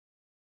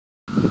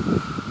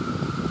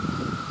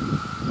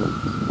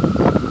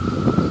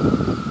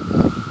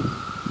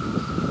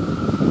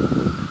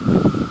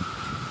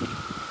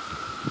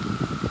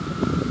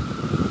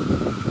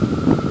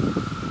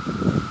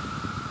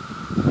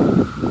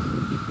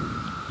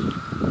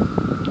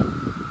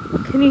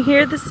Can you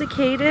hear the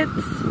cicadas?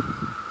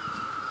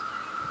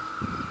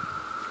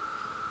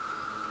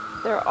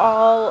 They're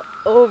all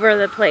over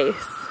the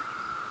place.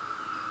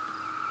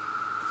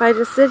 If I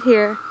just sit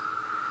here,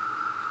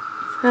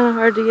 it's kind of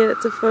hard to get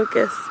it to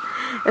focus.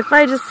 If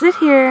I just sit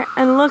here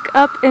and look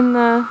up in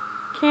the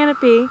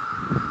canopy,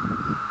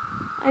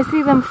 I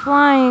see them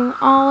flying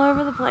all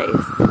over the place.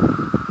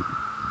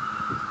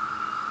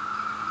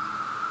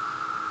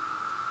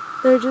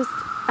 They're just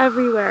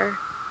everywhere.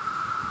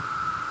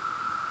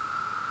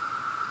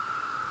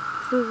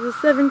 This is a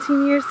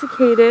 17-year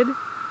cicaded,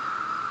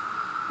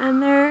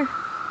 and they're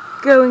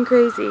going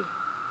crazy.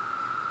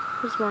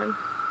 There's one.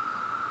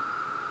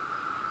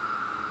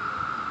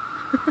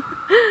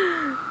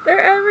 They're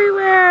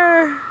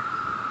everywhere!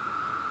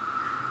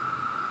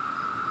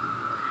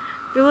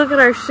 If you look at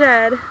our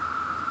shed,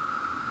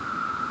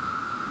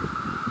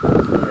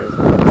 there's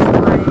one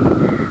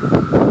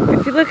flying.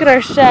 If you look at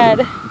our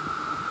shed,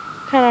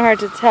 it's kind of hard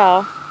to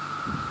tell,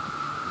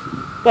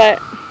 but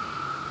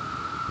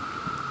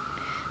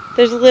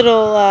there's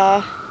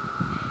little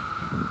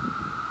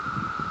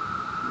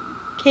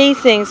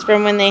casings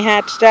from when they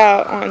hatched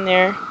out on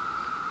there.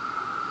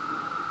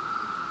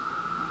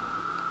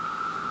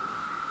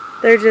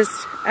 They're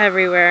just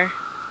everywhere.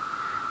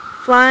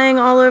 Flying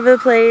all over the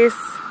place.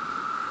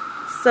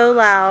 So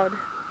loud.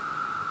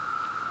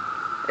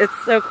 It's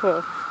so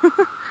cool.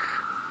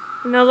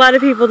 I know a lot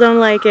of people don't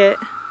like it,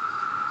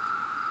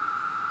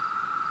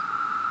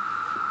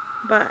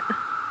 but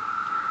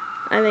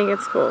I think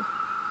it's cool.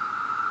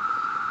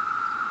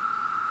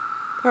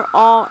 They're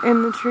all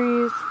in the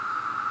trees.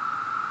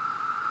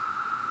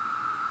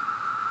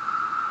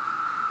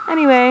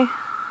 Anyway,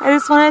 I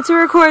just wanted to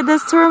record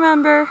this to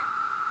remember.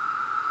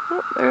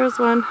 Oh, there's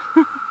one.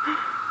 I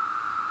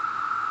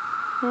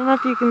don't know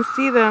if you can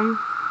see them.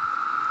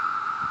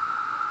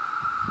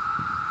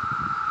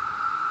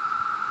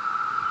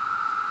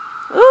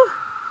 Ooh!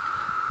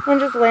 One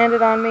just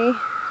landed on me.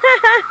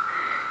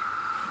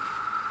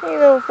 Hey,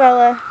 little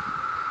fella.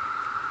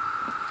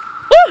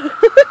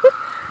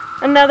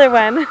 Another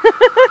one.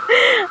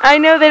 I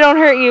know they don't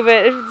hurt you,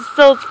 but it's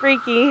still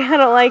freaky. I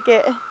don't like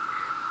it.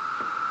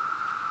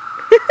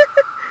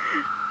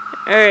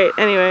 Alright,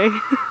 anyway.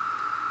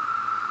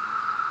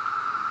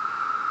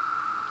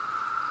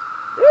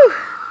 Whew.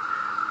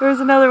 There's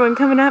another one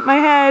coming at my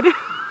head.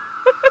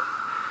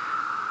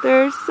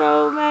 There's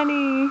so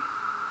many. You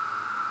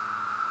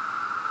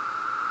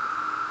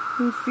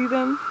can see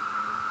them?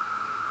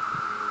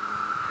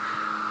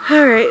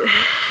 Alright,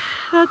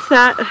 that's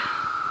that.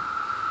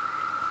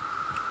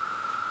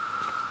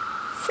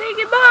 Say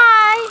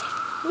goodbye!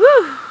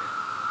 Woo!